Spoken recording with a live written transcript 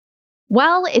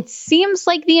Well, it seems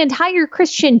like the entire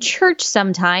Christian church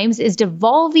sometimes is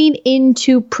devolving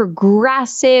into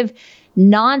progressive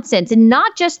nonsense, and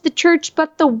not just the church,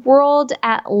 but the world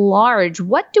at large.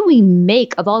 What do we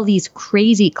make of all these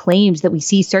crazy claims that we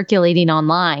see circulating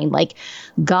online? Like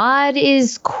God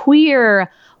is queer,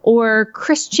 or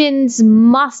Christians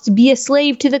must be a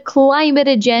slave to the climate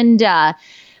agenda.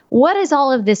 What does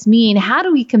all of this mean? How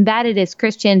do we combat it as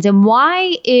Christians? And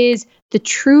why is the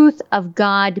truth of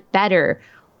God better?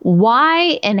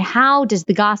 Why and how does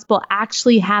the gospel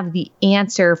actually have the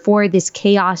answer for this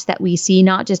chaos that we see,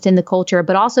 not just in the culture,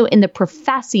 but also in the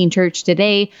professing church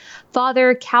today?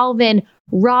 Father Calvin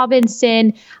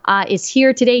Robinson is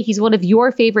here today. He's one of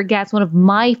your favorite guests, one of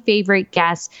my favorite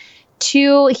guests.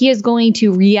 Two, he is going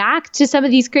to react to some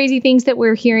of these crazy things that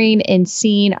we're hearing and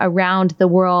seeing around the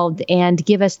world and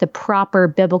give us the proper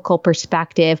biblical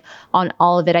perspective on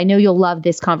all of it. I know you'll love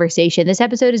this conversation. This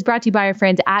episode is brought to you by our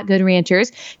friends at Good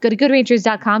Ranchers. Go to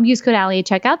goodranchers.com, use code Allie at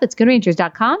checkout. That's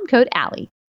goodranchers.com, code Allie.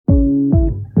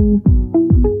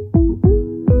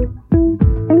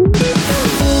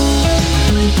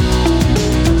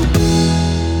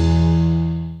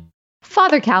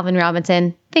 Father Calvin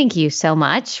Robinson, thank you so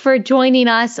much for joining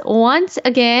us once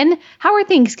again. How are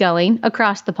things going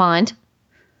across the pond?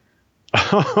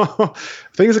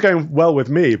 Things are going well with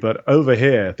me, but over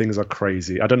here, things are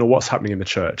crazy. I don't know what's happening in the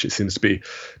church. It seems to be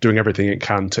doing everything it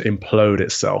can to implode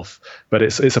itself. But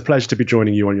it's a pleasure to be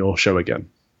joining you on your show again.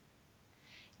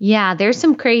 Yeah, there's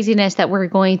some craziness that we're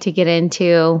going to get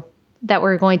into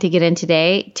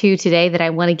today that I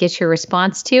want to get your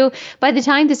response to. By the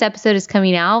time this episode is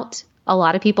coming out, a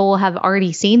lot of people will have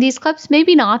already seen these clips,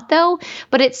 maybe not though,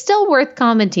 but it's still worth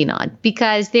commenting on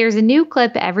because there's a new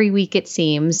clip every week, it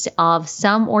seems, of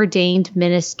some ordained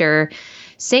minister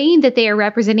saying that they are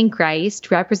representing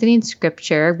Christ, representing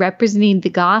scripture, representing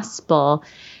the gospel.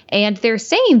 And they're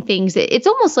saying things, it's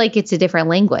almost like it's a different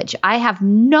language. I have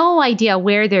no idea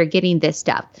where they're getting this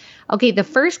stuff. Okay, the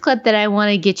first clip that I want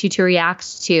to get you to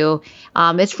react to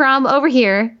is from over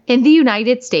here in the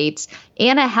United States.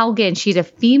 Anna Helgen, she's a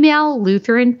female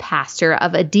Lutheran pastor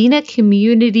of Adena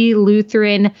Community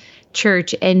Lutheran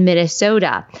Church in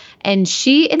Minnesota. And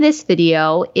she, in this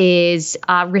video, is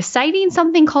reciting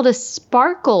something called a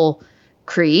Sparkle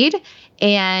Creed.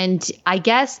 And I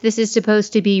guess this is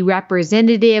supposed to be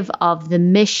representative of the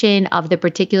mission of the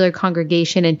particular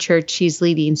congregation and church she's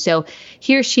leading. So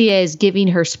here she is giving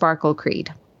her Sparkle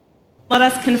Creed. Let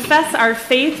us confess our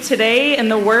faith today in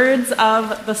the words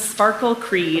of the Sparkle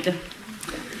Creed.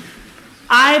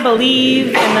 I believe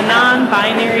in the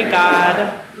non-binary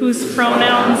God, whose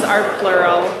pronouns are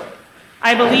plural.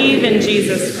 I believe in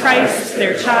Jesus Christ,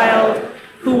 their child,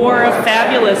 who wore a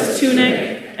fabulous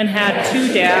tunic and had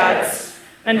two dads,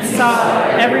 and saw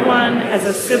everyone as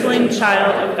a sibling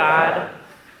child of God.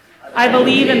 I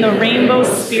believe in the rainbow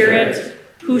spirit,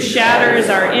 who shatters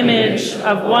our image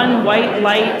of one white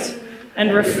light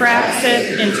and refracts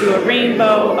it into a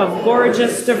rainbow of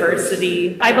gorgeous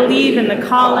diversity. I believe in the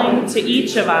calling to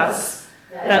each of us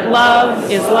that love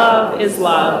is love is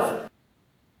love.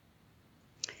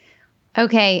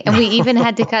 Okay, and we even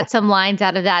had to cut some lines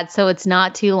out of that so it's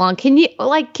not too long. Can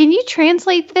you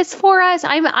translate this for us?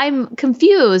 I'm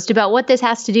confused about what this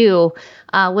has to do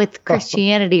with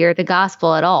Christianity or the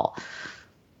gospel at all.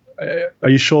 Are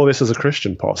you sure this is a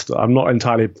Christian pastor? I'm not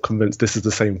entirely convinced this is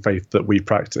the same faith that we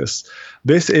practice.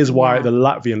 This is why the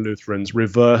Latvian Lutherans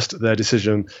reversed their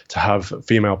decision to have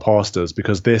female pastors,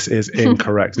 because this is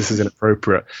incorrect. This is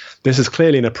inappropriate. This is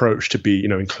clearly an approach to be,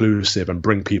 inclusive and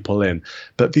bring people in.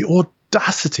 But the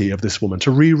audacity of this woman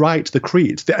to rewrite the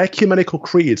creeds, the ecumenical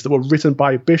creeds that were written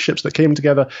by bishops that came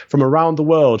together from around the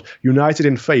world, united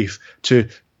in faith to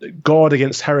guard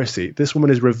against heresy. This woman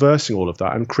is reversing all of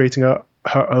that and creating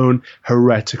her own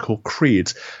heretical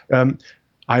creeds.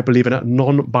 I believe in a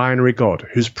non-binary God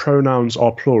whose pronouns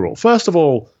are plural. First of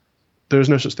all, there is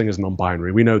no such thing as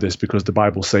non-binary. We know this because the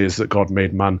Bible says that God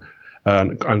made man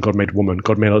and God made woman.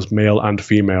 God made us male and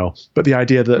female. But the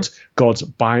idea that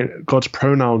God's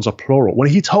pronouns are plural, when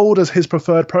he told us his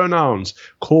preferred pronouns,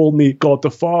 call me God the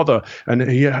Father, and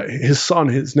his son,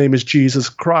 his name is Jesus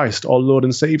Christ, our Lord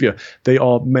and Savior, they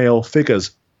are male figures.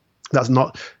 That's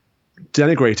not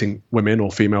denigrating women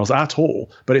or females at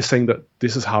all, but it's saying that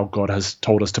this is how God has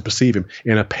told us to perceive him,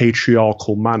 in a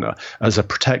patriarchal manner, as a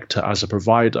protector, as a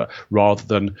provider, rather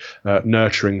than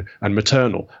nurturing and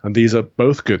maternal. And these are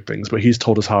both good things, but he's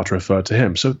told us how to refer to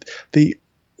him. So the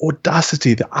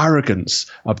audacity, the arrogance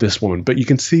of this woman, but you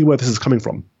can see where this is coming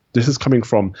from. This is coming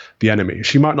from the enemy.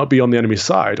 She might not be on the enemy's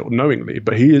side or knowingly,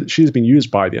 but she's been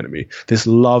used by the enemy. This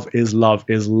love is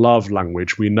love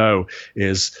language we know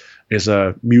is is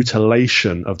a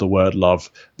mutilation of the word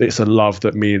love. It's a love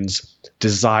that means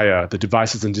desire, the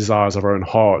devices and desires of our own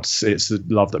hearts. It's a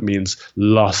love that means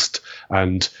lust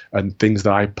and things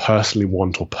that I personally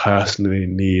want or personally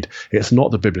need. It's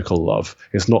not the biblical love.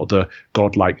 It's not the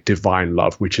godlike divine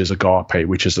love, which is agape,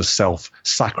 which is a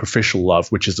self-sacrificial love,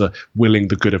 which is a willing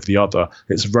the good of the other.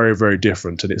 It's very, very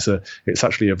different, and it's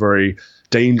actually a very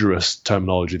dangerous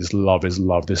terminology. This love is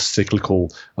love, this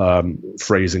cyclical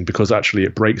phrasing, because actually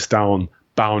it breaks down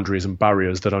boundaries and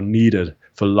barriers that are needed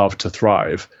for love to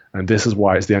thrive. And this is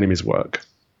why it's the enemy's work.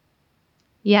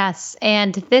 Yes.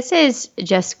 And this is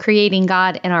just creating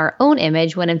God in our own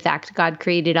image, when in fact God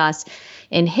created us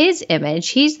in his image.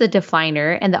 He's the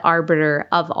definer and the arbiter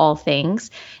of all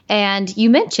things. And you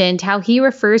mentioned how he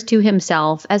refers to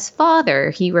himself as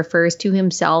Father. He refers to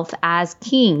himself as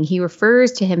King. He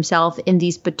refers to himself in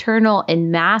these paternal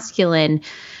and masculine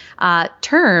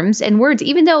terms and words,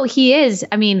 even though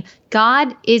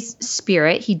God is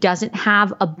spirit. He doesn't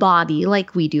have a body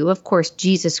like we do. Of course,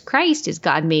 Jesus Christ is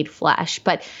God made flesh,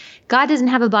 but God doesn't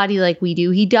have a body like we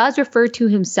do. He does refer to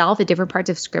himself at different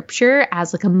parts of scripture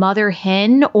as like a mother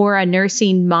hen or a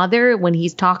nursing mother when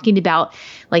he's talking about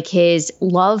like his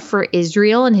love for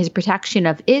Israel and his protection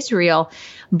of Israel.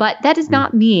 But that does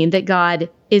not mean that God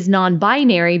is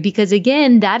non-binary, because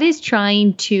again, that is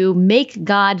trying to make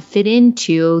God fit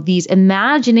into these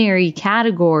imaginary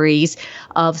categories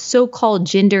of so-called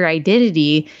gender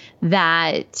identity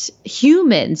that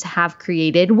humans have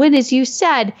created, when, as you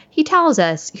said, he tells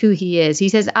us who he is. He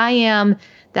says, I am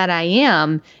that I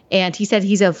am. And he said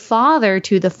he's a father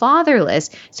to the fatherless.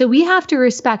 So we have to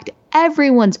respect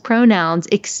everyone's pronouns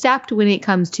except when it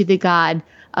comes to the God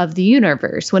of the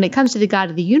universe. When it comes to the God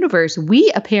of the universe,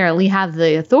 we apparently have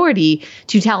the authority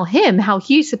to tell him how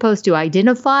he's supposed to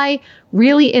identify,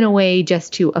 really in a way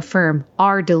just to affirm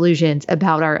our delusions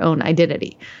about our own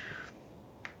identity.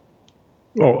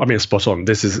 Well, I mean, it's spot on.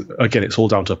 This is, again, it's all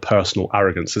down to personal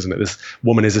arrogance, isn't it? This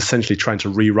woman is essentially trying to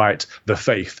rewrite the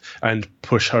faith and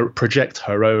project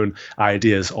her own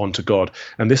ideas onto God.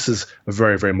 And this is a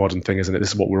very, very modern thing, isn't it? This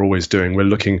is what we're always doing. We're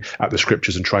looking at the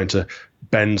scriptures and trying to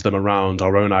bend them around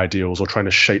our own ideals, or trying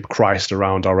to shape Christ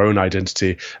around our own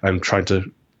identity, and trying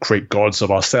to create gods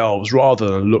of ourselves, rather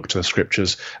than look to the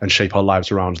scriptures and shape our lives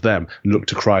around them, look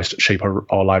to Christ, shape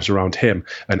our lives around him,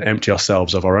 and empty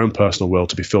ourselves of our own personal will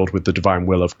to be filled with the divine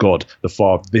will of God the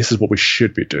Father. This is what we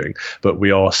should be doing, but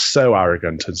we are so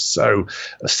arrogant and so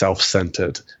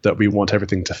self-centered that we want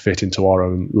everything to fit into our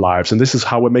own lives, and this is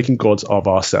how we're making gods of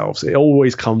ourselves. It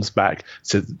always comes back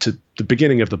to the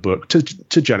beginning of the book,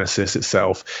 to Genesis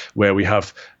itself, where we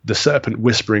have the serpent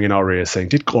whispering in our ears saying,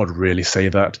 did God really say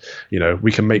that? You know,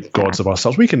 we can make gods of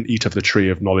ourselves. We can eat of the tree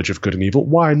of knowledge of good and evil.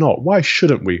 Why not? Why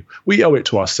shouldn't we? We owe it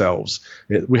to ourselves.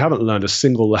 We haven't learned a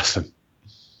single lesson.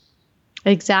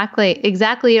 Exactly.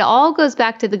 It all goes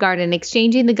back to the garden,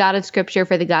 exchanging the God of scripture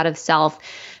for the God of self.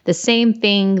 The same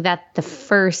thing that the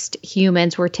first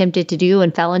humans were tempted to do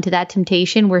and fell into that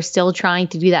temptation. We're still trying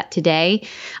to do that today.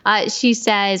 She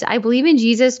says, I believe in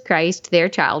Jesus Christ, their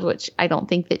child, which I don't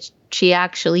think that she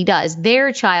actually does.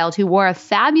 Their child who wore a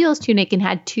fabulous tunic and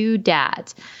had two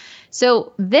dads.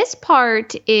 So this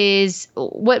part is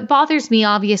what bothers me,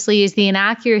 obviously, is the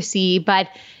inaccuracy, but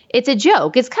it's a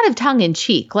joke. It's kind of tongue in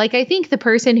cheek. Like, I think the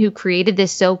person who created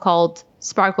this so-called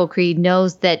Sparkle Creed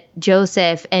knows that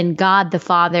Joseph and God the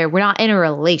Father were not in a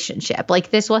relationship. Like,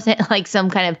 this wasn't like some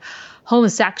kind of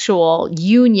homosexual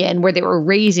union where they were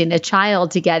raising a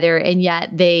child together, and yet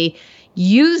they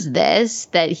used this,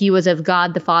 that he was of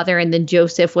God the Father and then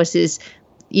Joseph was his,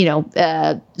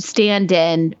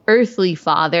 stand-in earthly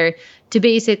father, to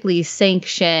basically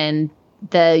sanction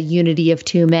the unity of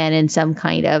two men in some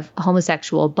kind of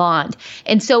homosexual bond.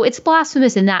 And so it's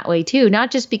blasphemous in that way too,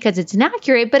 not just because it's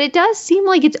inaccurate, but it does seem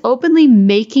like it's openly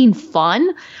making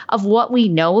fun of what we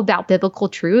know about biblical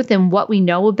truth and what we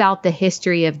know about the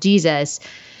history of Jesus.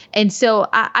 And so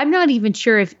I'm not even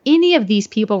sure if any of these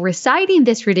people reciting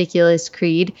this ridiculous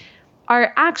creed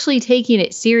are actually taking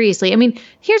it seriously. I mean,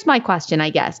 here's my question, I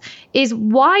guess, is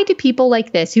why do people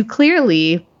like this, who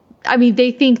clearly,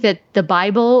 they think that the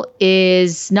Bible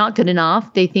is not good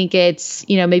enough. They think it's,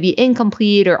 maybe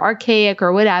incomplete or archaic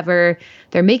or whatever.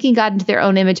 They're making God into their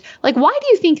own image. Like, why do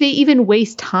you think they even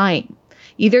waste time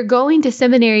either going to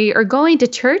seminary or going to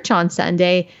church on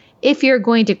Sunday if you're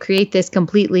going to create this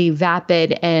completely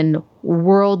vapid and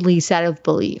worldly set of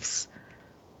beliefs?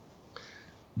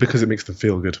 Because it makes them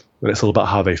feel good. And it's all about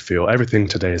how they feel. Everything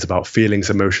today is about feelings,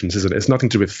 emotions, isn't it? It's nothing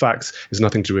to do with facts. It's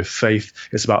nothing to do with faith.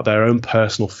 It's about their own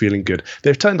personal feeling good.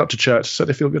 They've turned up to church, so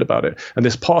they feel good about it. And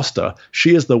this pastor,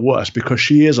 she is the worst because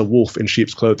she is a wolf in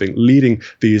sheep's clothing, leading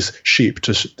these sheep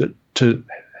to to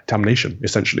damnation,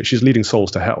 essentially. She's leading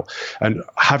souls to hell. And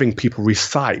having people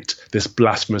recite this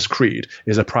blasphemous creed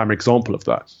is a prime example of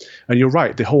that. And you're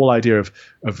right, the whole idea of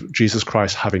Jesus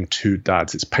Christ having two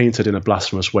dads, it's painted in a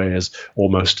blasphemous way as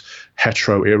almost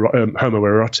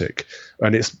homoerotic.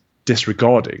 And it's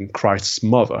disregarding Christ's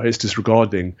mother. It's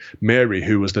disregarding Mary,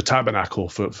 who was the tabernacle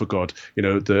for God,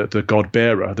 the God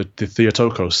bearer, the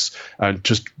Theotokos, and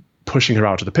just pushing her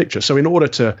out of the picture. So in order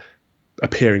to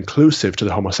appear inclusive to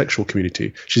the homosexual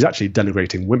community, she's actually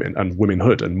denigrating women and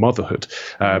womanhood and motherhood.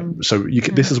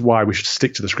 This is why we should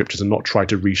stick to the scriptures and not try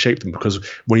to reshape them, because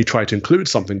when you try to include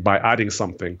something by adding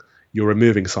something, you're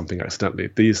removing something accidentally.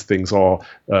 These things are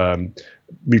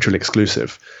mutually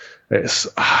exclusive.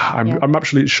 I'm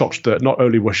absolutely shocked that not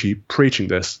only was she preaching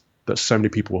this, that so many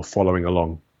people were following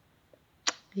along.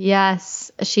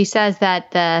 Yes, she says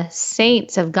that the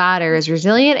saints of God are as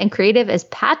resilient and creative as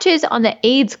patches on the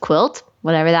AIDS quilt,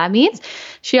 whatever that means.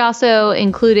 She also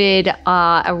included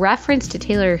a reference to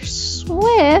Taylor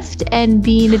Swift and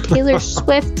being a Taylor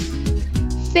Swift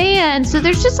fan. So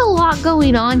there's just a lot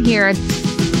going on here.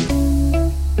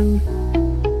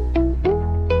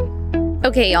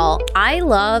 Okay, y'all, I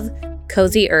love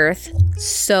Cozy Earth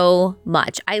so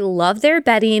much. I love their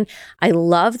bedding. I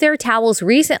love their towels.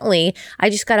 Recently, I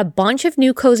just got a bunch of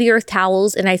new Cozy Earth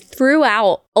towels, and I threw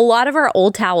out a lot of our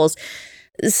old towels.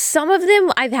 Some of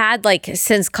them I've had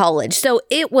since college. So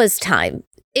it was time.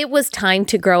 It was time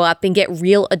to grow up and get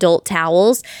real adult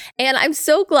towels. And I'm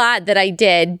so glad that I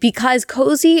did, because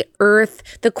Cozy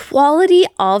Earth, the quality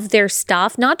of their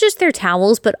stuff, not just their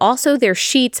towels, but also their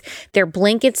sheets, their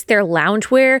blankets, their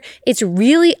loungewear, it's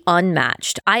really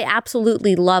unmatched. I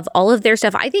absolutely love all of their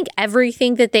stuff. I think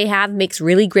everything that they have makes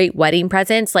really great wedding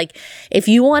presents. Like if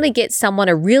you want to get someone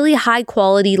a really high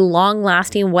quality, long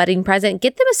lasting wedding present,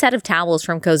 get them a set of towels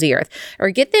from Cozy Earth,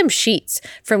 or get them sheets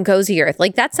from Cozy Earth.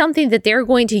 That's something that they're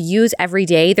going to use every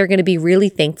day. They're going to be really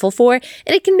thankful for, and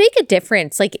it can make a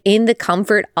difference in the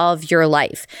comfort of your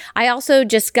life. I also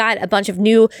just got a bunch of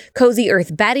new Cozy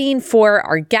Earth bedding for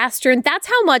our guest room. That's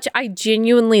how much I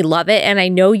genuinely love it, and I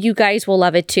know you guys will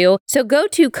love it too. So go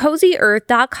to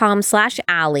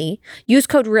cozyearth.com/Allie, use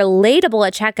code relatable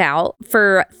at checkout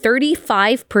for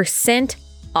 35%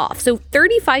 off. So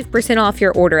 35% off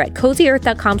your order at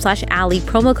cozyearth.com/Allie,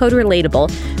 promo code relatable.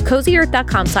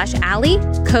 cozyearth.com/Allie,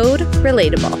 code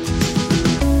relatable.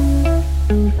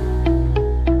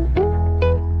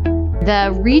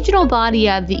 The regional body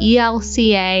of the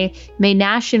ELCA made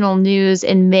national news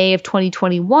in May of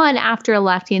 2021 after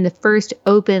electing the first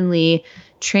openly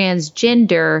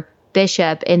transgender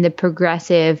bishop in the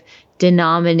progressive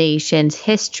denomination's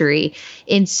history.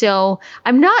 And so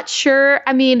I'm not sure.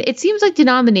 I mean, it seems like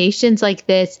denominations like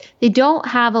this, they don't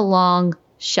have a long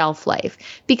shelf life,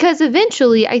 because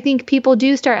eventually I think people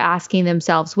do start asking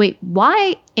themselves, wait,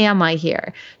 why am I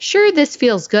here? Sure, this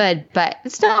feels good, but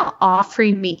it's not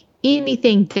offering me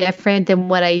anything different than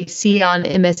what I see on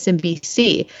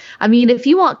MSNBC. I mean, if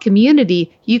you want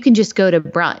community, you can just go to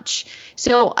brunch.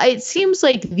 So it seems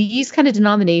like these kind of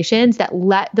denominations that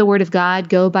let the word of God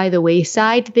go by the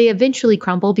wayside, they eventually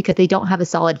crumble because they don't have a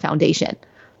solid foundation.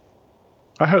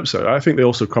 I hope so. I think they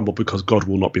also crumble because God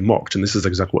will not be mocked. And this is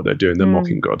exactly what they're doing. They're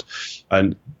mocking God.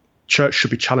 And church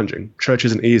should be challenging. Church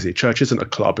isn't easy. Church isn't a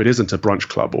club. It isn't a brunch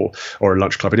club or a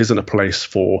lunch club. It isn't a place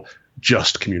for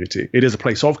just community. It is a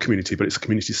place of community, but it's a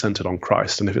community centered on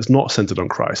Christ. And if it's not centered on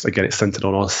Christ, again, it's centered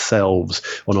on ourselves,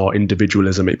 on our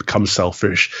individualism. It becomes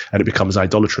selfish and it becomes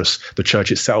idolatrous. The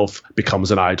church itself becomes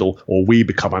an idol, or we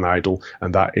become an idol,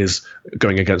 and that is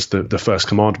going against the first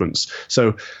commandments.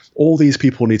 So all these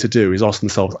people need to do is ask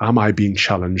themselves, am I being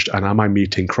challenged and am I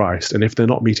meeting Christ? And if they're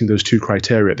not meeting those two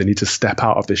criteria, they need to step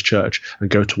out of this church and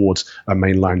go towards a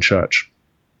mainline church.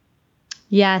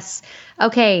 Yes.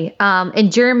 Okay.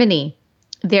 In Germany,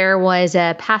 there was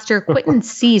a pastor, Quentin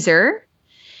Caesar,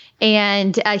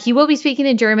 and he will be speaking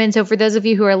in German. So for those of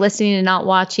you who are listening and not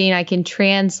watching, I can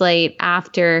translate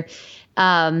after.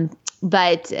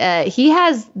 But he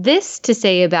has this to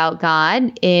say about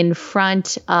God in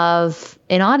front of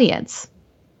an audience.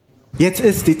 Jetzt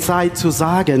ist die Zeit zu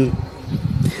sagen,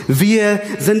 wir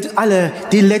sind alle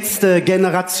die letzte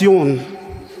Generation.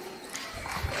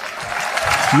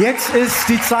 Jetzt ist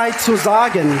die Zeit zu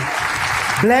sagen,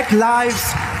 Black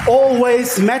Lives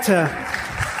always matter.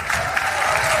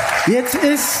 Jetzt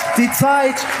ist die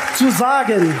Zeit zu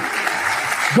sagen,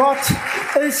 Gott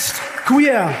ist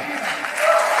queer.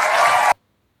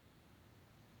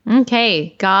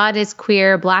 Okay, God is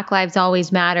queer. Black lives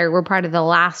always matter. We're part of the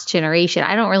last generation.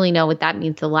 I don't really know what that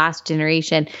means, the last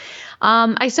generation.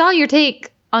 I saw your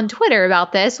take on Twitter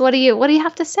about this. What do you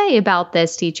have to say about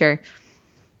this, teacher?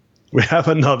 We have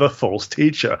another false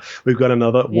teacher. We've got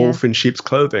another wolf in sheep's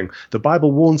clothing. The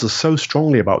Bible warns us so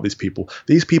strongly about these people.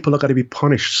 These people are going to be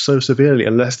punished so severely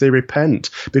unless they repent,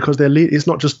 because it's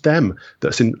not just them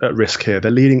that's at risk here.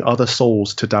 They're leading other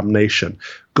souls to damnation.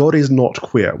 God is not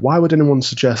queer. Why would anyone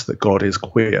suggest that God is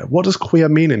queer? What does queer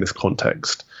mean in this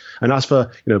context? And as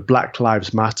for Black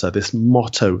Lives Matter, this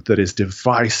motto that is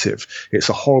divisive, it's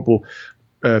a horrible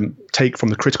take from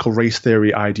the critical race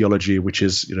theory ideology, which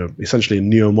is essentially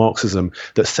neo-Marxism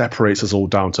that separates us all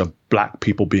down to black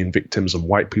people being victims and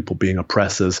white people being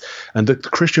oppressors. And the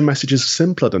Christian message is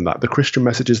simpler than that. The Christian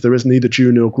message is there is neither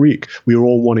Jew nor Greek. We are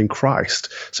all one in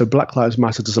Christ. So Black Lives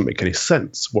Matter doesn't make any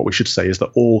sense. What we should say is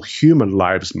that all human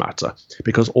lives matter,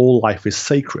 because all life is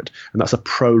sacred. And that's a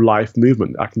pro-life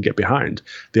movement I can get behind.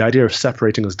 The idea of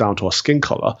separating us down to our skin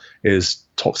color is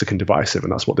toxic and divisive,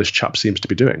 and that's what this chap seems to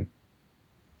be doing.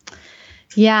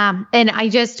 Yeah. And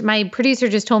my producer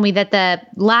just told me that the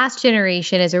last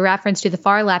generation is a reference to the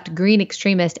far left green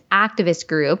extremist activist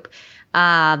group.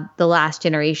 The last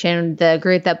generation, the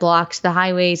group that blocks the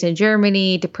highways in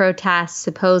Germany to protest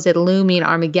supposed looming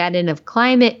Armageddon of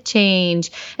climate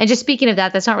change. And just speaking of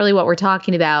that, that's not really what we're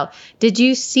talking about. Did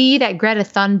you see that Greta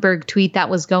Thunberg tweet that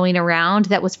was going around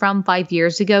that was from 5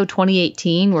 years ago,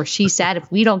 2018, where she said, if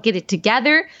we don't get it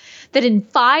together, that in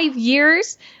 5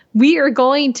 years, we are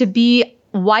going to be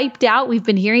wiped out? We've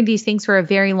been hearing these things for a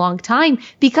very long time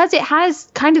because it has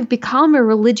kind of become a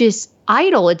religious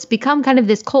idol. It's become kind of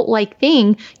this cult-like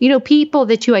thing. People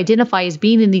that you identify as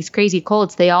being in these crazy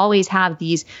cults, they always have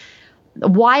these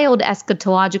wild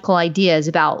eschatological ideas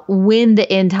about when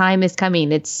the end time is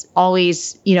coming. It's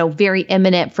always, very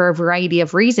imminent for a variety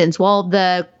of reasons. Well,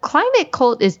 the climate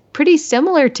cult is pretty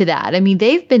similar to that. I mean,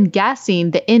 they've been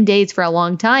guessing the end dates for a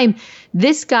long time.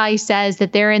 This guy says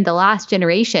that they're in the last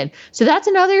generation. So that's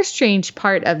another strange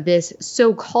part of this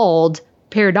so-called,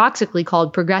 paradoxically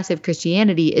called progressive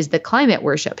Christianity, is the climate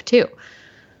worship too.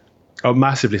 Oh,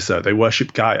 massively so. They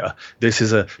worship Gaia. This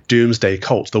is a doomsday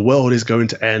cult. The world is going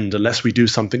to end unless we do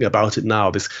something about it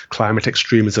now, this climate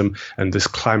extremism and this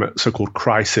climate so-called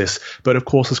crisis. But of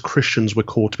course, as Christians, we're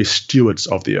called to be stewards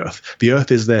of the earth. The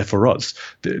earth is there for us,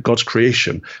 God's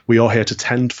creation. We are here to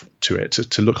tend to it,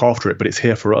 to look after it, but it's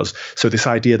here for us. So this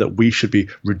idea that we should be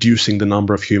reducing the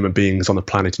number of human beings on the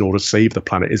planet in order to save the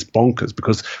planet is bonkers,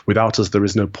 because without us, there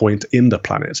is no point in the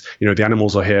planet. The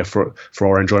animals are here for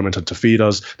our enjoyment and to feed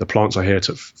us. The plants are here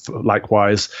to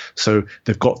likewise. So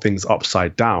they've got things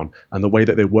upside down, and the way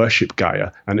that they worship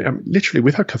Gaia, and literally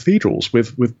we've had cathedrals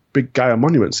with big Gaia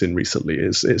monuments in recently,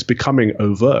 it's becoming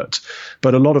overt.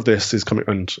 But a lot of this is coming,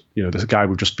 and this guy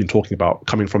we've just been talking about,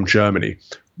 coming from Germany.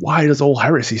 Why does all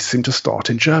heresy seem to start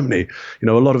in Germany?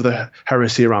 A lot of the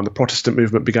heresy around the Protestant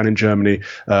movement began in Germany,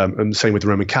 and the same with the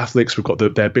Roman Catholics. We've got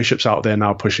their bishops out there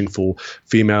now pushing for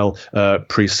female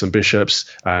priests and bishops,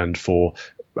 and for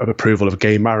approval of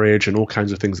gay marriage and all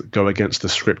kinds of things that go against the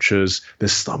scriptures.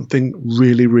 There's something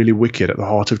really, really wicked at the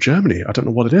heart of Germany. I don't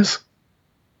know what it is.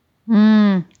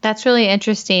 That's really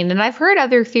interesting. And I've heard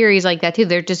other theories like that too.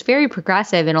 They're just very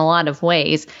progressive in a lot of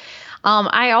ways.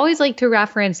 I always like to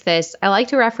reference this. I like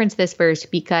to reference this verse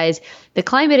because the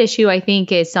climate issue, I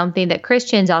think, is something that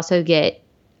Christians also get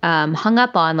hung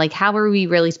up on. Like, how are we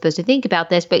really supposed to think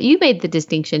about this? But you made the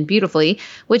distinction beautifully,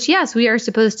 which, yes, we are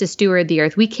supposed to steward the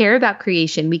earth. We care about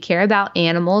creation. We care about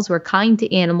animals. We're kind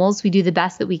to animals. We do the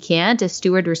best that we can to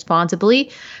steward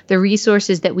responsibly the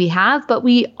resources that we have. But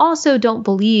we also don't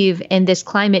believe in this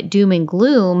climate doom and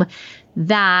gloom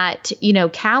that,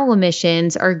 cow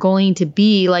emissions are going to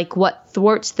be like what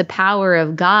thwarts the power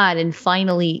of God and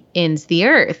finally ends the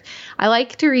earth. I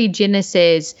like to read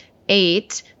Genesis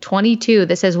 8:22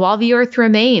 that says, while the earth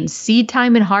remains, seed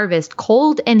time and harvest,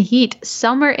 cold and heat,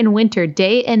 summer and winter,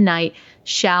 day and night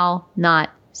shall not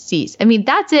cease. I mean,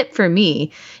 that's it for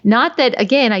me. Not that,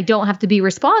 again, I don't have to be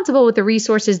responsible with the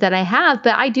resources that I have,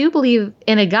 but I do believe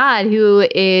in a God who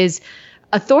is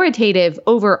authoritative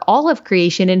over all of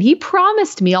creation. And he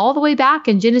promised me all the way back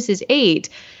in Genesis 8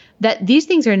 that these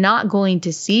things are not going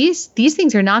to cease. These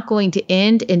things are not going to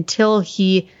end until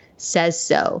he says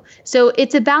so. So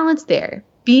it's a balance there,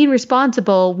 being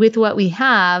responsible with what we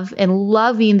have and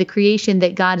loving the creation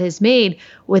that God has made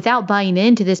without buying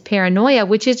into this paranoia,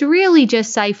 which is really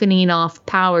just siphoning off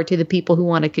power to the people who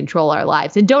want to control our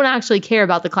lives and don't actually care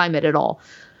about the climate at all.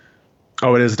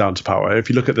 Oh, it is down to power. If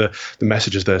you look at the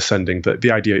messages they're sending,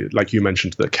 the idea, like you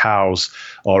mentioned, that cows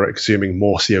are consuming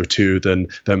more CO2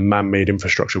 than man-made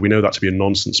infrastructure, we know that to be a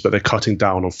nonsense, but they're cutting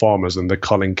down on farmers and they're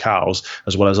culling cows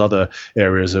as well as other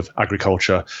areas of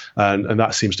agriculture. And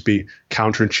that seems to be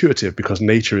counterintuitive because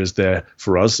nature is there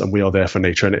for us and we are there for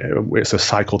nature. And it's a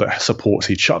cycle that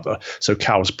supports each other. So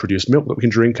cows produce milk that we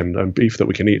can drink and beef that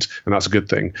we can eat, and that's a good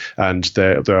thing. And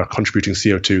they're contributing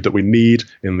CO2 that we need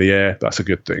in the air. That's a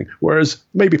good thing. Whereas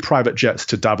maybe private jets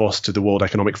to Davos, to the World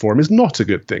Economic Forum, is not a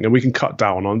good thing, and we can cut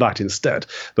down on that instead.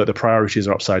 But the priorities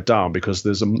are upside down because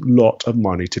there's a lot of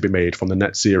money to be made from the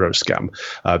net zero scam.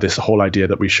 This whole idea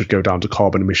that we should go down to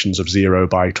carbon emissions of zero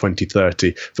by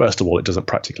 2030. First of all, it doesn't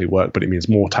practically work, but it means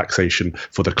more taxation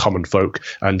for the common folk,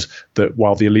 and that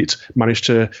while the elite manage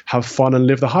to have fun and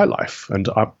live the high life. And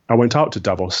I went out to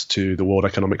Davos, to the World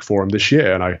Economic Forum this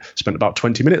year, and I spent about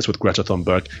 20 minutes with Greta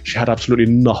Thunberg. She had absolutely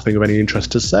nothing of any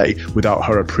interest to say without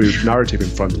her approved narrative in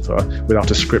front of her,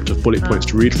 without a script of bullet points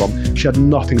to read from. She had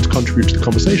nothing to contribute to the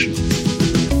conversation.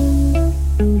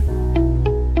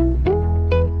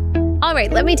 All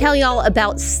right, let me tell y'all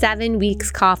about 7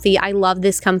 Weeks Coffee. I love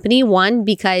this company. One,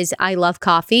 because I love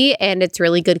coffee and it's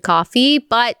really good coffee,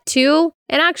 but two,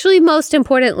 and actually most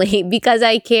importantly, because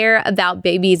I care about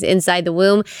babies inside the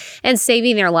womb and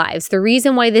saving their lives. The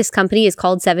reason why this company is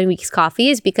called 7 Weeks Coffee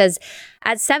is because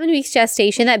at 7 weeks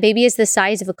gestation, that baby is the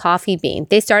size of a coffee bean.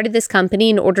 They started this company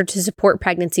in order to support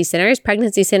pregnancy centers.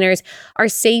 Pregnancy centers are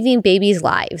saving babies'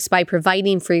 lives by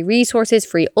providing free resources,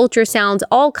 free ultrasounds,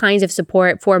 all kinds of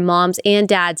support for moms and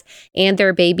dads and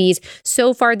their babies.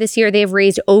 So far this year, they've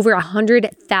raised over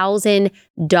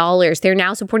 $100,000. They're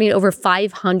now supporting over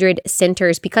 500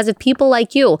 centers because of people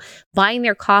like you buying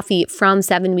their coffee from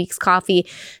 7 Weeks Coffee.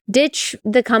 Ditch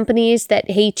the companies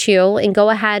that hate you and go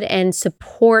ahead and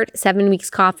support 7 Weeks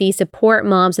Coffee, support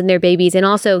moms and their babies, and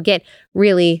also get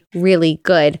really, really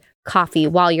good coffee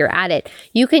while you're at it.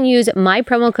 You can use my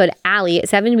promo code Allie at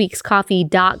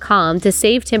 7weekscoffee.com to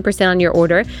save 10% on your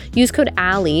order. Use code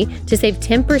Allie to save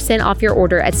 10% off your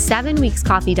order at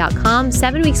 7weekscoffee.com,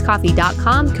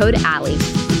 7weekscoffee.com, code Allie.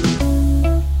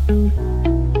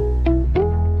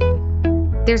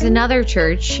 There's another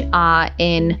church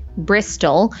in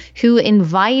Bristol who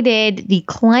invited the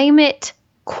climate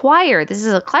choir. This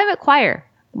is a climate choir.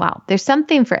 Wow, there's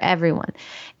something for everyone.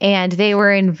 And they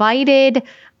were invited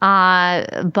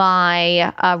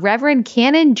by Reverend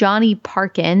Canon Johnny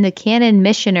Parkin, the canon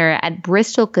missioner at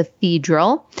Bristol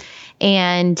Cathedral.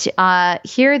 And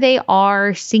here they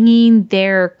are singing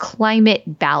their climate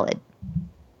ballad.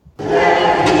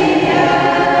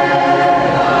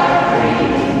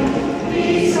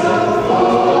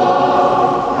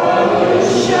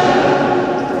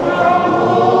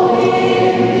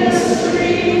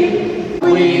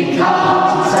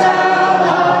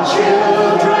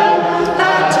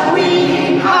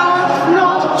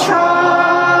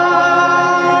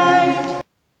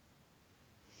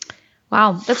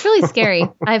 Wow, that's really scary.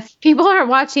 If people are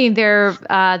watching,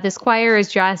 this choir is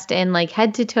dressed in like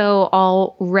head to toe,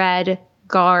 all red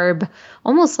garb,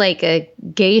 almost like a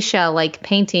geisha like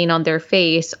painting on their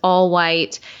face, all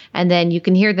white. And then you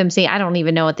can hear them say, I don't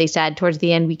even know what they said towards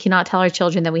the end. We cannot tell our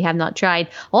children that we have not tried.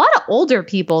 A lot of older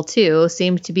people, too,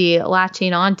 seem to be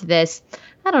latching on to this.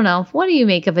 I don't know. What do you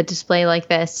make of a display like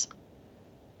this?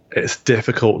 It's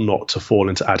difficult not to fall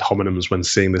into ad hominems when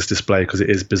seeing this display because it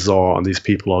is bizarre and these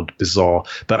people are bizarre.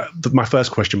 My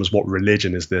first question was, what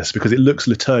religion is this? Because it looks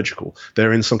liturgical.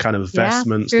 They're in some kind of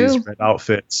vestments, these red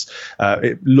outfits.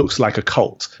 It looks like a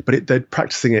cult, but they're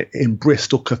practicing it in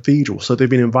Bristol Cathedral. So they've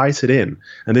been invited in.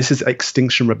 And this is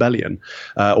Extinction Rebellion,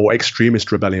 or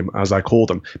Extremist Rebellion, as I call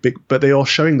them. But they are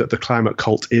showing that the climate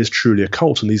cult is truly a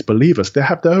cult. And these believers, they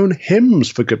have their own hymns,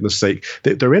 for goodness sake.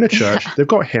 They're in a church. They've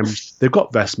got hymns. They've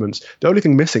got vestments. The only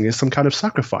thing missing is some kind of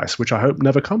sacrifice, which I hope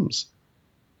never comes.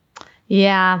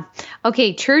 Yeah.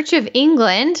 Okay. Church of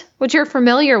England, which you're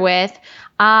familiar with,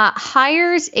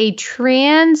 hires a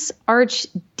trans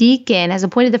archdeacon, has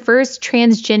appointed the first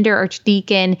transgender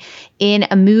archdeacon in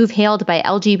a move hailed by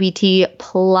LGBT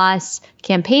plus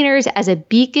campaigners as a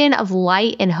beacon of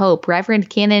light and hope. Reverend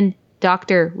Canon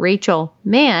Dr. Rachel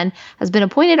Mann has been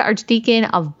appointed Archdeacon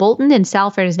of Bolton and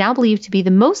Salford and is now believed to be the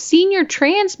most senior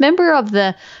trans member of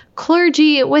the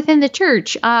clergy within the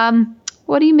church.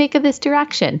 What do you make of this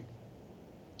direction?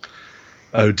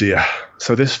 Oh dear.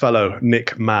 So this fellow,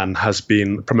 Nick Mann, has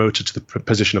been promoted to the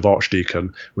position of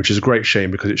archdeacon, which is a great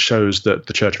shame because it shows that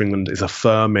the Church of England is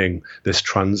affirming this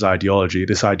trans ideology,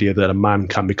 this idea that a man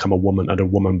can become a woman and a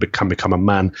woman can become a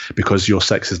man because your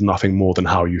sex is nothing more than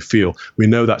how you feel. We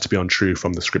know that to be untrue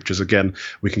from the scriptures. Again,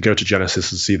 we can go to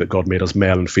Genesis and see that God made us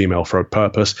male and female for a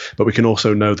purpose, but we can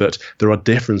also know that there are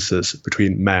differences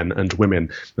between men and women,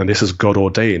 and this is God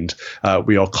ordained.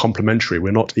 We are complementary.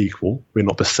 We're not equal. We're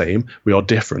not the same. We are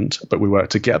different, but we work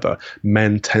together.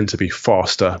 Men tend to be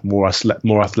faster, more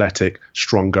athletic,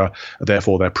 stronger.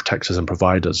 Therefore, they're protectors and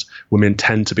providers. Women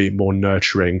tend to be more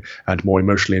nurturing and more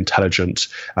emotionally intelligent,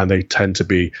 and they tend to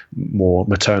be more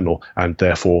maternal and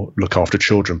therefore look after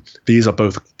children. These are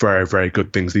both very, very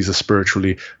good things. These are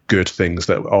spiritually good things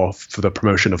that are for the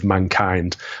promotion of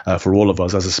mankind, for all of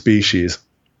us as a species.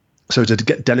 So to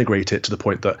denigrate it to the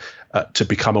point that to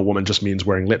become a woman just means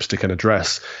wearing lipstick and a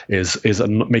dress is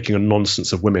making a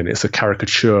nonsense of women. It's a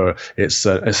caricature. It's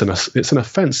an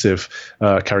offensive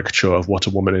caricature of what a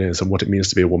woman is and what it means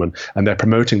to be a woman. And they're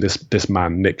promoting this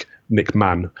man, Nick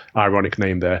Mann, ironic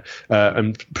name there,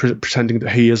 and pretending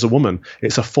that he is a woman.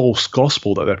 It's a false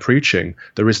gospel that they're preaching.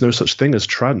 There is no such thing as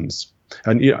trans.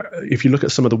 And if you look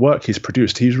at some of the work he's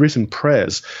produced, he's written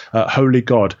prayers. Holy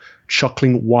God,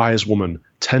 chuckling wise woman,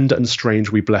 tender and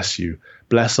strange, we bless you.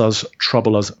 Bless us,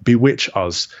 trouble us, bewitch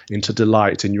us into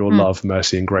delight in your love,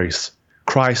 mercy, and grace.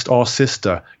 Christ, our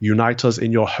sister, unite us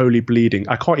in your holy bleeding.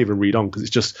 I can't even read on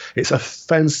because it's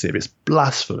offensive. It's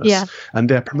blasphemous. Yeah. And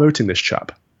they're promoting this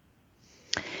chap.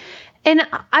 And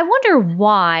I wonder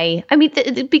why. I mean,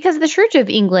 because the Church of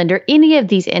England or any of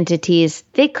these entities,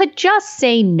 they could just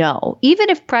say no. Even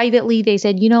if privately they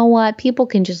said, you know what, people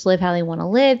can just live how they want to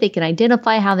live. They can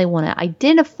identify how they want to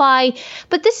identify.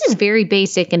 But this is very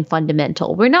basic and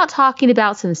fundamental. We're not talking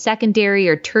about some secondary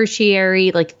or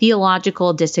tertiary, like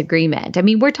theological disagreement. I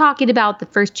mean, we're talking about the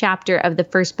first chapter of the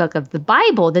first book of the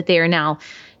Bible that they are now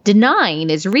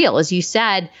denying is real. As you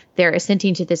said, they're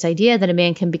assenting to this idea that a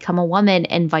man can become a woman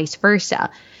and vice versa.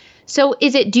 So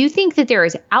do you think that there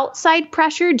is outside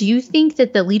pressure? Do you think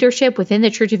that the leadership within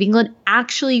the Church of England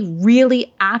actually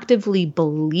really actively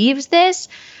believes this?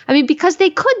 I mean, because they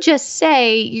could just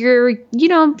say,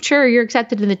 sure, you're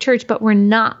accepted in the church, but we're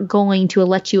not going to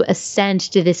let you ascend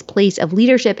to this place of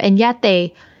leadership. And yet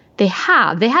they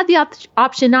had the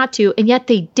option not to, and yet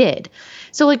they did.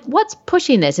 So what's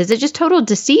pushing this? Is it just total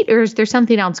deceit, or is there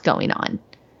something else going on?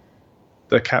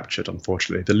 They're captured,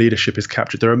 unfortunately. The leadership is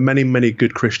captured. There are many, many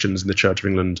good Christians in the Church of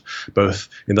England, both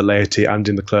in the laity and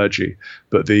in the clergy,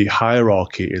 but the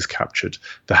hierarchy is captured.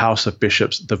 The House of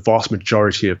Bishops, the vast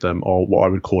majority of them are what I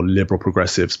would call liberal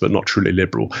progressives, but not truly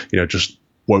liberal, just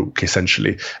woke,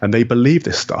 essentially. And they believe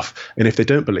this stuff. And if they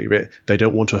don't believe it, they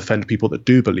don't want to offend people that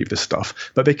do believe this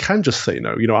stuff. But they can just say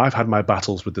no. I've had my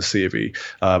battles with the C of E.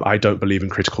 I don't believe in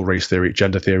critical race theory,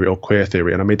 gender theory, or queer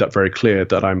theory. And I made that very clear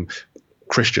that I'm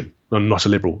Christian. I'm not a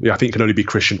liberal. I think you can only be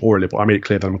Christian or a liberal. I made it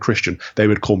clear that I'm a Christian. They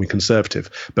would call me conservative.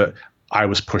 But I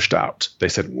was pushed out. They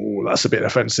said, that's a bit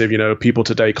offensive. People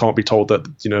today can't be told that,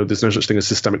 there's no such thing as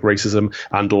systemic racism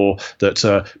and or that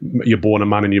you're born a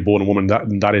man and you're born a woman,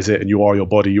 that is it. And you are your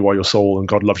body, you are your soul, and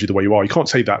God loves you the way you are. You can't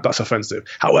say that. That's offensive.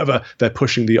 However, they're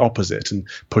pushing the opposite and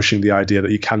pushing the idea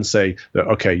that you can say that,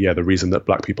 okay, yeah, the reason that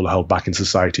black people are held back in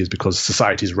society is because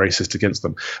society is racist against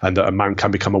them, and that a man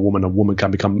can become a woman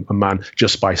can become a man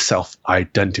just by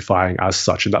self-identifying as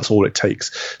such. And that's all it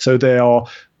takes. So they are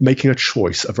making a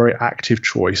choice, a very active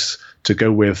choice, to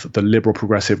go with the liberal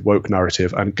progressive woke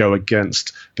narrative and go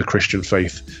against the Christian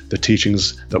faith, the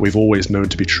teachings that we've always known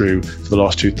to be true for the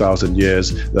last 2,000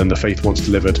 years, and the faith once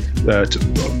delivered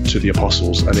to the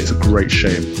apostles. And it's a great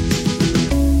shame.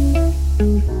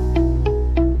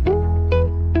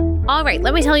 All right,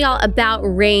 let me tell y'all about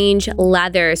Range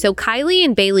Leather. So Kylie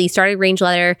and Bailey started Range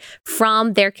Leather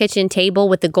from their kitchen table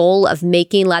with the goal of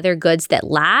making leather goods that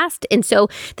last. And so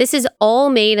this is all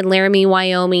made in Laramie,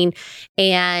 Wyoming,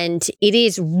 and it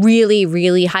is really,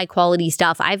 really high quality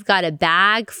stuff. I've got a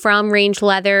bag from Range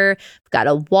Leather. I've got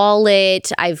a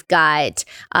wallet. I've got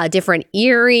different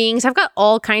earrings. I've got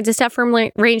all kinds of stuff from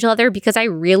Range Leather because I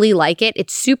really like it.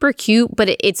 It's super cute,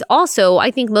 but it's also, I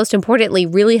think most importantly,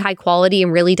 really high quality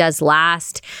and really does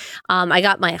last. I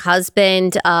got my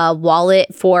husband a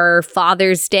wallet for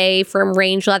Father's Day from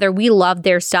Range Leather. We love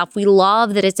their stuff. We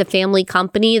love that it's a family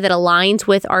company that aligns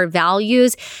with our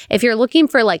values. If you're looking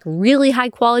for really high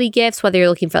quality gifts, whether you're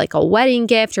looking for a wedding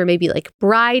gift or maybe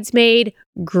bridesmaid,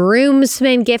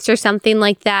 groomsmen gifts or something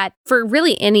like that, for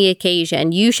really any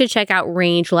occasion, you should check out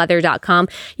rangeleather.com.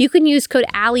 You can use code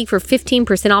Allie for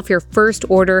 15% off your first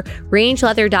order.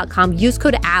 Rangeleather.com. Use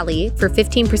code Allie for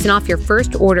 15% off your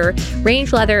first order.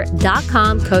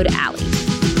 Rangeleather.com, code Allie.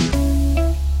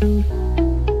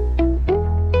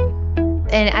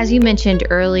 And as you mentioned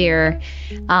earlier,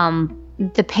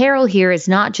 the peril here is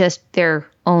not just their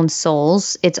own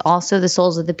souls. It's also the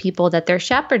souls of the people that they're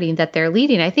shepherding, that they're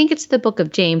leading. I think it's the book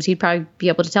of James. You'd probably be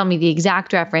able to tell me the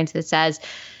exact reference that says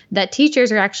that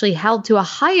teachers are actually held to a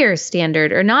higher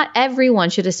standard, or not everyone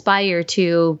should aspire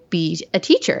to be a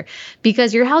teacher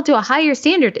because you're held to a higher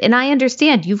standard. And I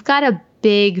understand you've got a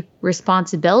big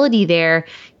responsibility there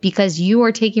because you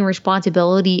are taking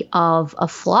responsibility of a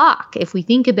flock. If we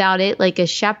think about it like a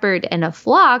shepherd and a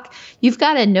flock, you've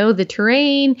got to know the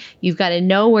terrain. You've got to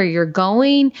know where you're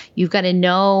going. You've got to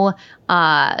know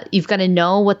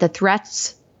what the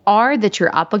threats are that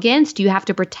you're up against. You have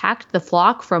to protect the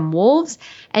flock from wolves.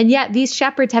 And yet these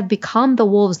shepherds have become the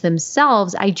wolves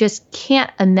themselves. I just can't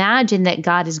imagine that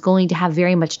God is going to have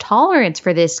very much tolerance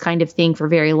for this kind of thing for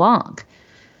very long.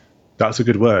 That's a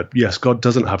good word. Yes, God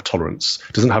doesn't have tolerance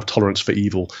for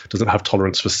evil, doesn't have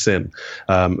tolerance for sin.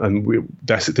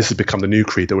 This has become the new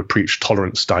creed that would preach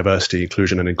tolerance, diversity,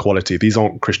 inclusion, and equality. These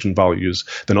aren't Christian values.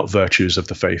 They're not virtues of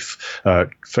the faith.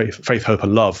 Faith, hope,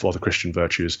 and love are the Christian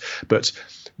virtues. But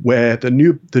where the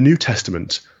New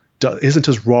Testament isn't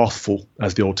as wrathful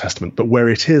as the Old Testament, but where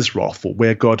it is wrathful,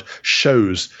 where God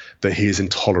shows that he is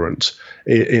intolerant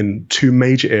in two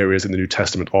major areas in the New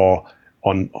Testament are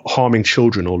on harming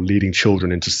children or leading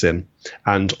children into sin,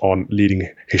 and on leading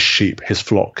his sheep, his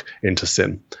flock, into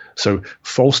sin. So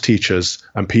false teachers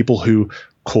and people who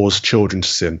cause children to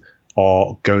sin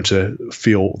are going to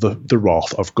feel the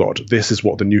wrath of God. This is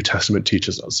what the New Testament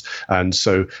teaches us. And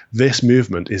so this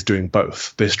movement is doing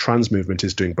both. This trans movement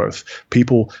is doing both.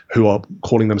 People who are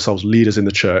calling themselves leaders in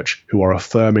the church, who are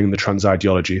affirming the trans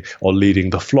ideology, are leading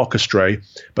the flock astray,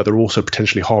 but they're also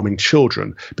potentially harming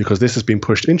children, because this has been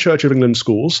pushed in Church of England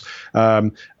schools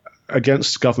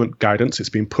against government guidance. It's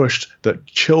been pushed that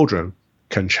children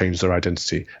can change their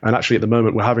identity. And actually, at the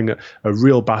moment, we're having a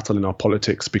real battle in our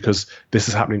politics because this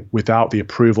is happening without the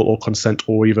approval or consent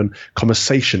or even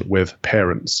conversation with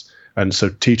parents. And so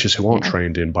teachers who aren't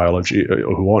trained in biology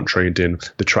or who aren't trained in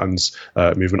the trans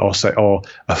movement are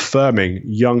affirming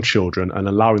young children and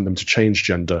allowing them to change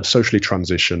gender, socially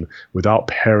transition without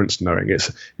parents knowing.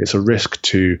 It's a risk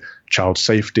to child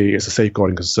safety. It's a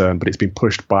safeguarding concern, but it's been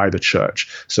pushed by the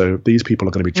church. So these people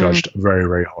are going to be judged very,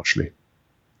 very harshly.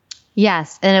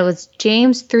 Yes, and it was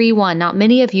James 3:1. Not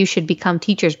many of you should become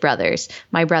teachers,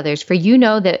 my brothers, for you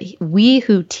know that we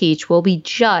who teach will be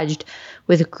judged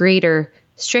with greater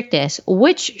strictness,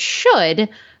 which should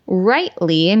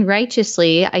rightly and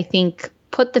righteously, I think,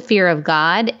 put the fear of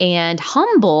God and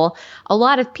humble a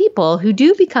lot of people who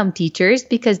do become teachers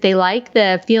because they like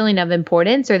the feeling of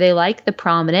importance or they like the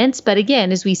prominence. But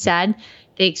again, as we said,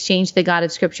 they exchange the God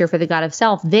of Scripture for the God of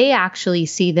self. They actually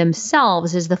see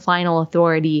themselves as the final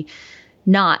authority,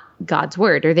 not God's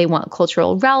word, or they want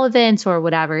cultural relevance or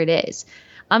whatever it is.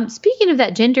 Speaking of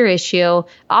that gender issue,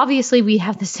 obviously we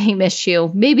have the same issue,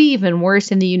 maybe even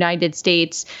worse in the United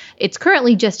States. It's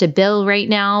currently just a bill right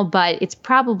now, but it's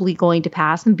probably going to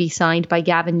pass and be signed by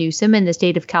Gavin Newsom in the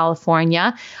state of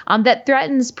California that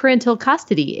threatens parental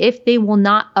custody if they will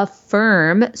not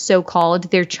affirm so-called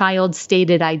their child's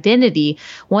stated identity.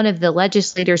 One of the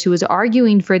legislators who was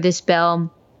arguing for this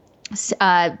bill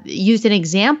used an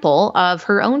example of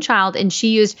her own child, and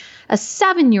she used a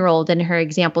 7-year-old in her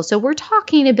example. So we're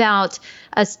talking about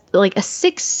a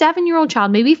 6-7-year-old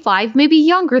child, maybe 5, maybe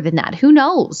younger than that. Who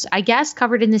knows? I guess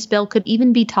covered in this bill could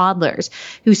even be toddlers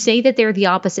who say that they're the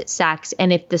opposite sex.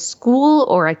 And if the school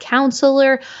or a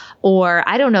counselor or,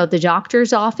 I don't know, the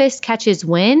doctor's office catches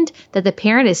wind that the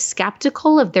parent is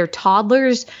skeptical of their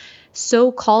toddler's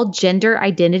so-called gender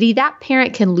identity, that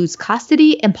parent can lose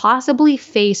custody and possibly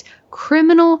face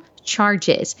criminal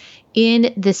charges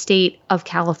in the state of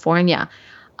California.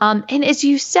 And as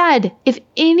you said, if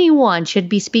anyone should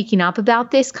be speaking up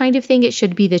about this kind of thing, it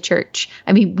should be the church.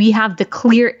 I mean, we have the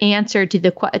clear answer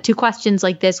to questions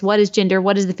like this. What is gender?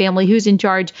 What is the family? Who's in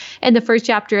charge? In the first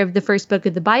chapter of the first book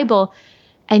of the Bible.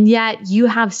 And yet you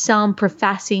have some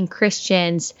professing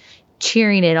Christians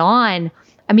cheering it on.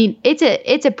 I mean,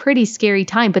 it's a pretty scary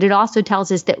time, but it also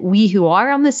tells us that we who are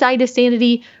on the side of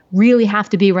sanity really have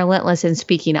to be relentless in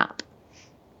speaking up.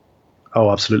 Oh,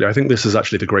 absolutely. I think this is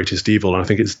actually the greatest evil, and I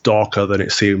think it's darker than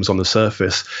it seems on the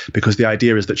surface, because the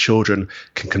idea is that children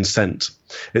can consent.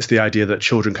 It's the idea that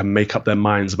children can make up their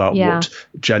minds about what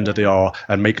gender they are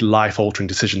and make life-altering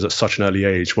decisions at such an early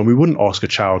age, when we wouldn't ask a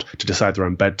child to decide their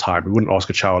own bedtime. We wouldn't ask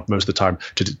a child most of the time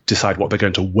to decide what they're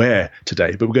going to wear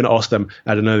today, but we're going to ask them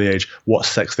at an early age what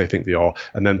sex they think they are,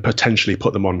 and then potentially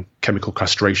put them on chemical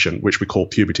castration, which we call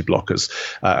puberty blockers,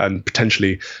 and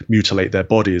potentially mutilate their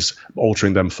bodies,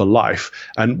 altering them for life.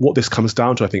 And what this comes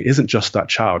down to, I think, isn't just that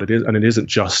child. It isn't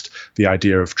just the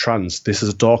idea of trans. This is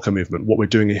a darker movement. What we're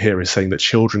doing here is saying that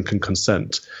children can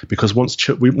consent, because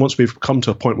once we've come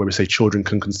to a point where we say children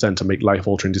can consent and make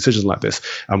life-altering decisions like this,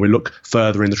 and we look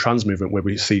further in the trans movement where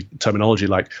we see terminology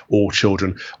like all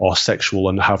children are sexual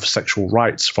and have sexual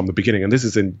rights from the beginning, and this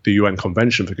is in the UN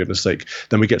Convention, for goodness sake,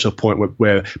 then we get to a point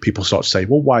where people start to say,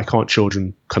 well, why can't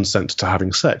children consent to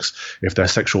having sex? If they're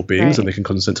sexual beings and they can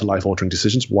consent to life-altering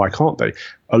decisions, why can't they?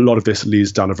 A lot of this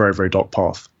leads down a very, very dark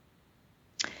path.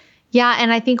 Yeah,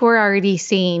 and I think we're already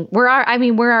seeing where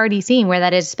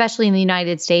that is, especially in the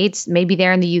United States, maybe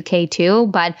there in the UK too,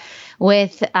 but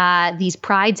with these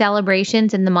Pride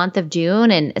celebrations in the month of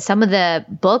June and some of the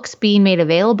books being made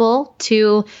available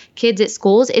to kids at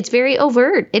schools, it's very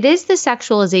overt. It is the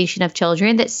sexualization of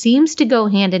children that seems to go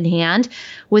hand in hand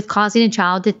with causing a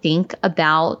child to think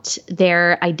about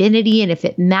their identity and if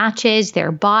it matches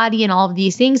their body and all of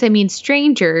these things. I mean,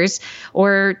 strangers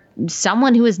or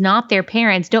someone who is not their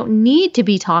parents don't need to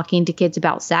be talking to kids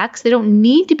about sex. They don't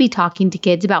need to be talking to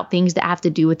kids about things that have to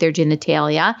do with their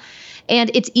genitalia.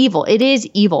 And it's evil. It is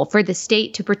evil for the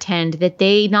state to pretend that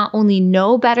they not only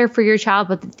know better for your child,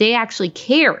 but that they actually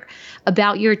care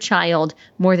about your child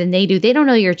more than they do. They don't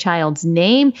know your child's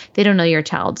name. They don't know your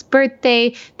child's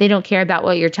birthday. They don't care about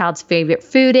what your child's favorite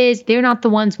food is. They're not the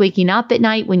ones waking up at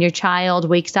night when your child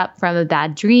wakes up from a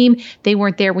bad dream. They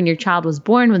weren't there when your child was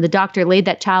born, when the doctor laid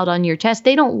that child on your chest.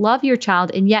 They don't love your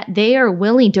child, and yet they are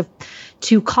willing to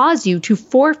cause you to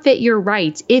forfeit your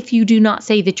rights if you do not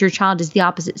say that your child is the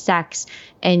opposite sex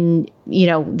and, you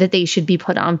know, that they should be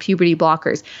put on puberty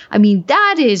blockers. I mean,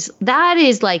 that is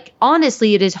like,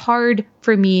 honestly, it is hard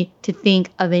for me to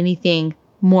think of anything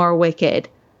more wicked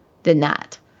than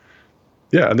that.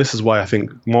 Yeah, and this is why I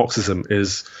think Marxism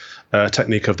is a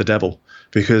technique of the devil,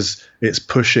 because it's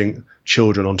pushing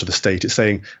children onto the state. It's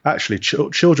saying, actually,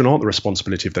 children aren't the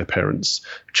responsibility of their parents.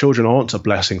 Children aren't a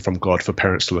blessing from God for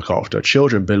parents to look after.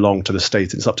 Children belong to the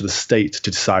state. It's up to the state to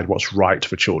decide what's right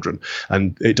for children.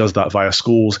 And it does that via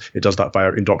schools. It does that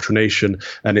via indoctrination.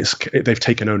 And they've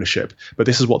taken ownership. But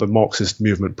this is what the Marxist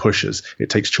movement pushes.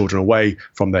 It takes children away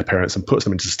from their parents and puts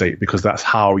them into the state, because that's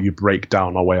how you break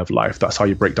down our way of life. That's how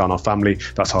you break down our family.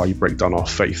 That's how you break down our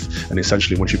faith. And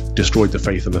essentially, once you've destroyed the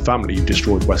faith and the family, you've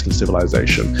destroyed Western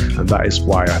civilization. And that is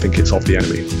why I think it's of the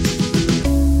enemy.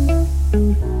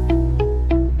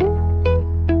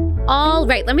 All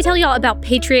right, let me tell you all about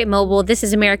Patriot Mobile. This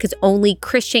is America's only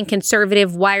Christian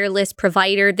conservative wireless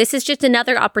provider. This is just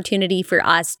another opportunity for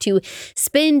us to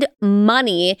spend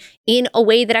money in a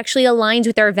way that actually aligns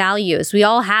with our values. We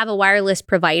all have a wireless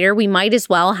provider. We might as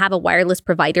well have a wireless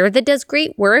provider that does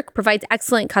great work, provides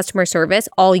excellent customer service,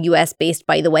 all US based,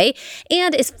 by the way,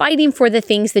 and is fighting for the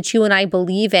things that you and I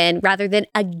believe in rather than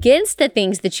against the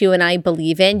things that you and I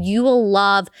believe in. You will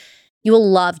love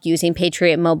using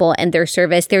Patriot Mobile and their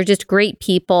service. They're just great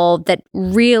people that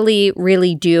really,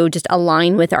 really do just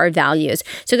align with our values.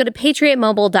 So go to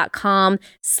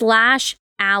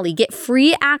patriotmobile.com/Allie. Get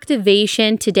free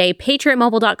activation today.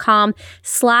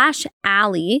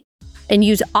 patriotmobile.com/Allie and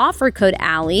use offer code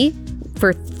Allie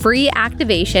for free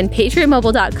activation.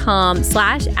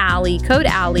 patriotmobile.com/Allie, code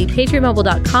Allie,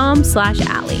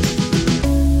 patriotmobile.com/Allie.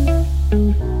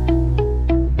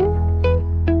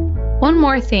 One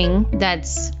more thing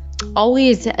that's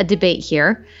always a debate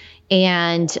here,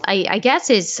 and I guess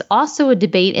is also a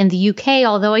debate in the UK,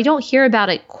 although I don't hear about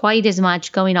it quite as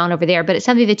much going on over there, but it's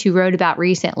something that you wrote about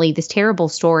recently, this terrible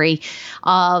story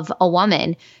of a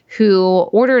woman who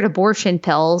ordered abortion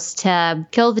pills to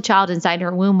kill the child inside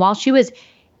her womb while she was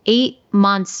 8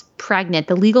 months pregnant.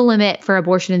 The legal limit for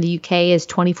abortion in the UK is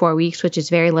 24 weeks, which is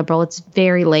very liberal. It's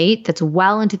very late. That's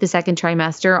well into the second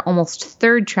trimester, almost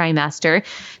third trimester.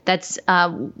 That's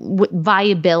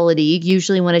viability,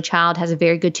 usually when a child has a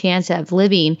very good chance of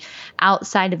living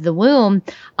outside of the womb.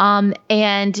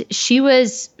 And she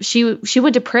went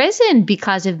to prison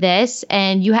because of this.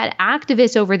 And you had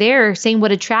activists over there saying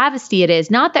what a travesty it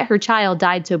is. Not that her child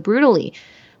died so brutally,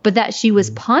 but that she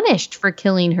was punished for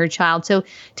killing her child. So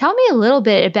tell me a little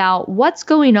bit about what's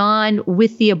going on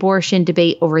with the abortion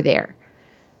debate over there.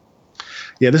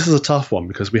 Yeah, this is a tough one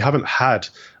because we haven't had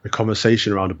a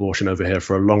conversation around abortion over here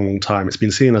for a long, long time. It's been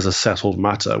seen as a settled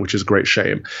matter, which is a great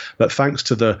shame. But thanks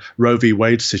to the Roe v.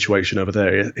 Wade situation over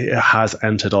there, it has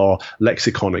entered our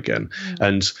lexicon again.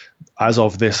 And as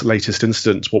of this latest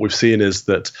instance, what we've seen is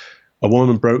that a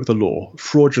woman broke the law,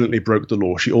 fraudulently broke the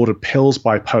law. She ordered pills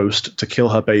by post to kill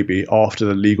her baby after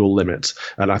the legal limit.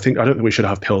 And I don't think we should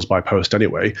have pills by post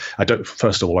anyway.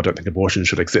 First of all, I don't think abortion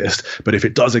should exist. But if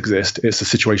it does exist, it's a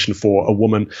situation for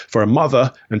a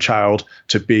mother and child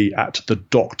to be at the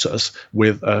doctor's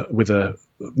with a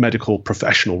medical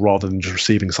professional rather than just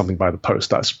receiving something by the post.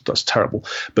 That's terrible.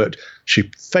 But she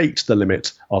faked the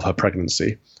limit of her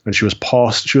pregnancy, and she was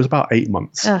about 8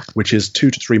 months, which is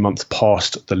 2 to 3 months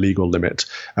past the legal limit.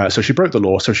 So she broke the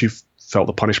law. So she felt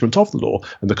the punishment of the law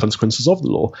and the consequences of the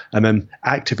law. And then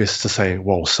activists are saying,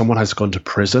 well, someone has gone to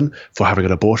prison for having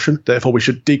an abortion, therefore we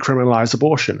should decriminalize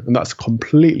abortion. And that's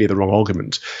completely the wrong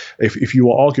argument. If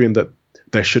you are arguing that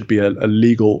there should be a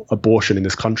legal abortion in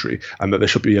this country and that there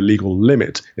should be a legal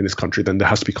limit in this country, then there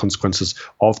has to be consequences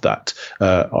of that,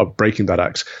 of breaking that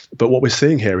act. But what we're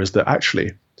seeing here is that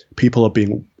actually people are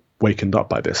being wakened up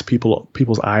by this.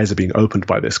 People's eyes are being opened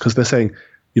by this because they're saying,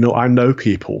 I know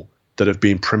people that have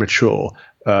been premature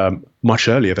much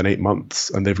earlier than 8 months,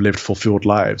 and they've lived fulfilled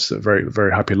lives, very,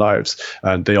 very happy lives.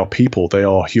 And they are people, they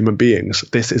are human beings.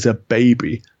 This is a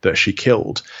baby that she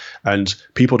killed. And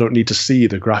people don't need to see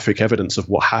the graphic evidence of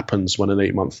what happens when an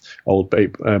 8-month-old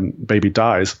baby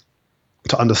dies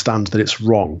to understand that it's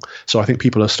wrong. So I think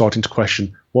people are starting to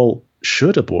question, well,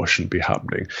 should abortion be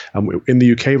happening? And in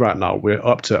the UK right now, we're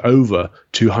up to over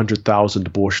 200,000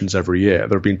 abortions every year.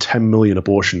 There have been 10 million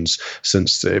abortions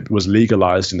since it was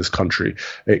legalized in this country.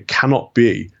 It cannot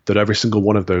be that every single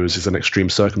one of those is an extreme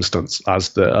circumstance, as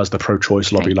the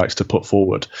pro-choice lobby likes to put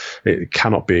forward. It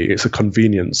cannot be. It's a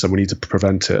convenience, and we need to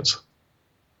prevent it.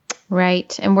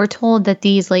 Right. And we're told that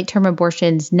these late-term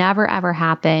abortions never, ever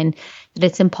happen, that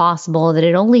it's impossible, that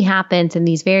it only happens in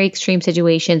these very extreme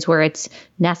situations where it's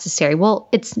necessary. Well,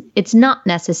 it's not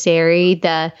necessary.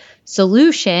 The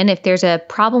solution, if there's a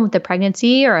problem with the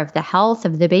pregnancy or if the health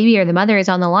of the baby or the mother is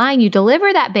on the line, you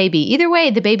deliver that baby. Either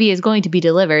way, the baby is going to be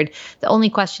delivered. The only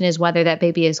question is whether that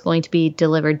baby is going to be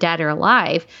delivered dead or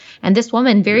alive. And this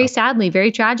woman, very sadly,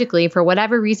 very tragically, for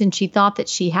whatever reason she thought that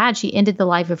she ended the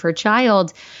life of her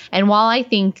child. And while I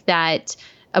think that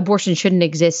abortion shouldn't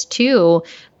exist too,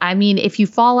 I mean, if you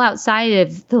fall outside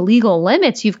of the legal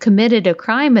limits, you've committed a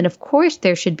crime. And of course,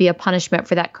 there should be a punishment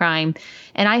for that crime.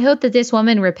 And I hope that this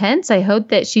woman repents. I hope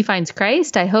that she finds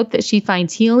Christ. I hope that she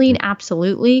finds healing.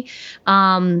 Absolutely.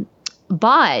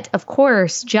 But of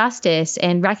course, justice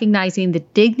and recognizing the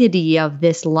dignity of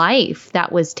this life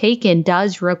that was taken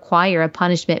does require a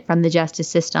punishment from the justice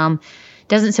system.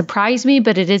 Doesn't surprise me,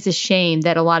 but it is a shame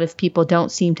that a lot of people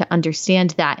don't seem to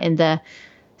understand that in the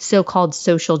so-called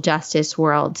social justice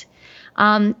world.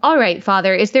 All right,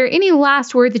 Father, is there any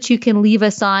last word that you can leave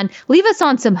us on? Leave us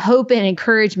on some hope and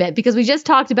encouragement, because we just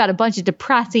talked about a bunch of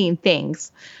depressing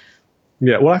things.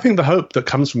 Yeah, well, I think the hope that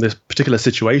comes from this particular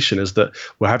situation is that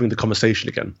we're having the conversation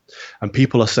again. And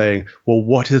people are saying, well,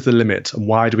 what is the limit? And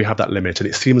why do we have that limit? And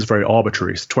it seems very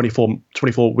arbitrary. It's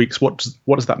 24 weeks. What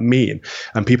does that mean?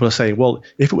 And people are saying, well,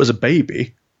 if it was a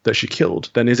baby that she killed,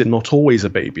 then is it not always a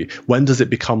baby? When does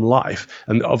it become life?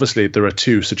 And obviously there are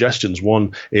two suggestions.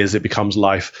 One is it becomes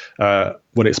life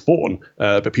when it's born,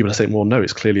 but people are saying, well, no,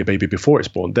 it's clearly a baby before it's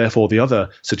born. Therefore, the other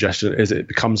suggestion is it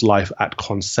becomes life at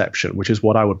conception, which is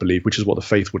what I would believe, which is what the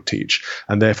faith would teach.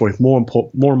 And therefore, if more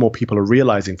and more people are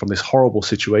realizing from this horrible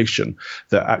situation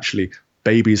that actually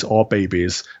babies are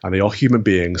babies and they are human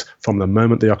beings. From the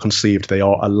moment they are conceived, they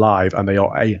are alive and they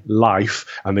are a life,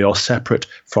 and they are separate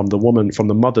from the woman, from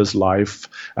the mother's life.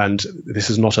 And this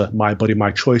is not a my body,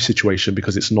 my choice situation,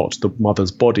 because it's not the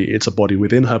mother's body. It's a body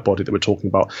within her body that we're talking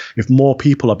about. If more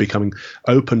people are becoming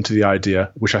open to the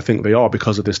idea, which I think they are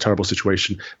because of this terrible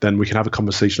situation, then we can have a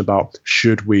conversation about,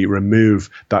 should we remove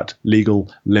that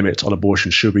legal limit on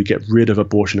abortion? Should we get rid of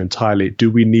abortion entirely?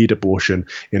 Do we need abortion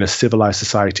in a civilized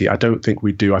society? I don't think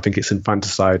we do. I think it's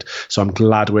infanticide. So I'm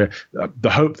glad the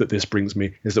hope that this brings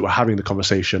me is that we're having the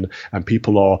conversation and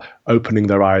people are opening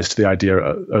their eyes to the idea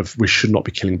of we should not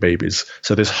be killing babies.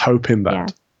 So there's hope in that. Yeah.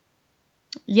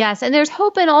 Yes. And there's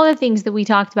hope in all the things that we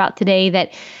talked about today,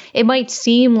 that it might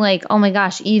seem like, oh my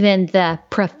gosh, even the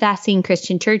professing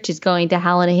Christian church is going to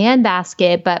hell in a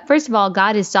handbasket. But first of all,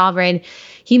 God is sovereign.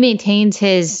 He maintains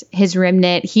his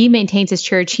remnant. He maintains his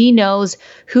church. He knows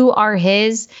who are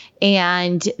his.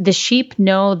 and the sheep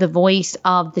know the voice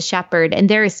of the shepherd. And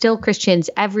there is still Christians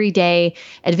every day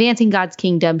advancing God's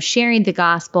kingdom, sharing the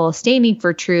gospel, standing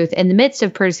for truth in the midst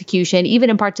of persecution, even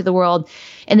in parts of the world,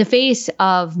 in the face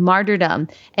of martyrdom.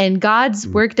 And God's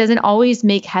work doesn't always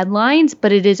make headlines,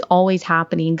 but it is always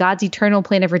happening. God's eternal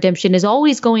plan of redemption is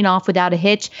always going off without a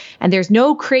hitch. And there's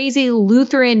no crazy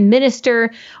Lutheran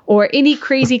minister or any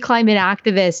crazy climate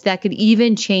activist that could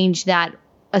even change that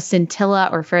a scintilla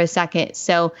or for a second.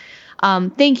 So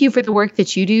thank you for the work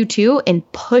that you do too, in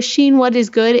pushing what is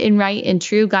good and right and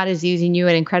true. God is using you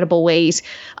in incredible ways.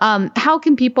 How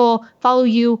can people follow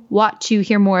you, watch you,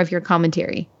 hear more of your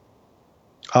commentary?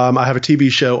 I have a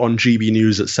TV show on GB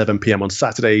News at 7 p.m. on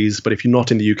Saturdays, but if you're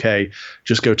not in the UK,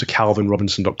 just go to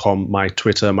calvinrobinson.com. My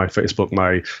Twitter, my Facebook,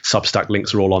 my Substack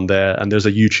links are all on there, and there's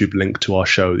a YouTube link to our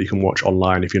show that you can watch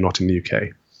online if you're not in the UK.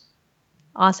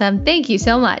 Awesome. Thank you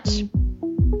so much.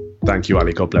 Thank you,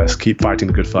 Ali. God bless. Keep fighting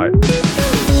the good fight.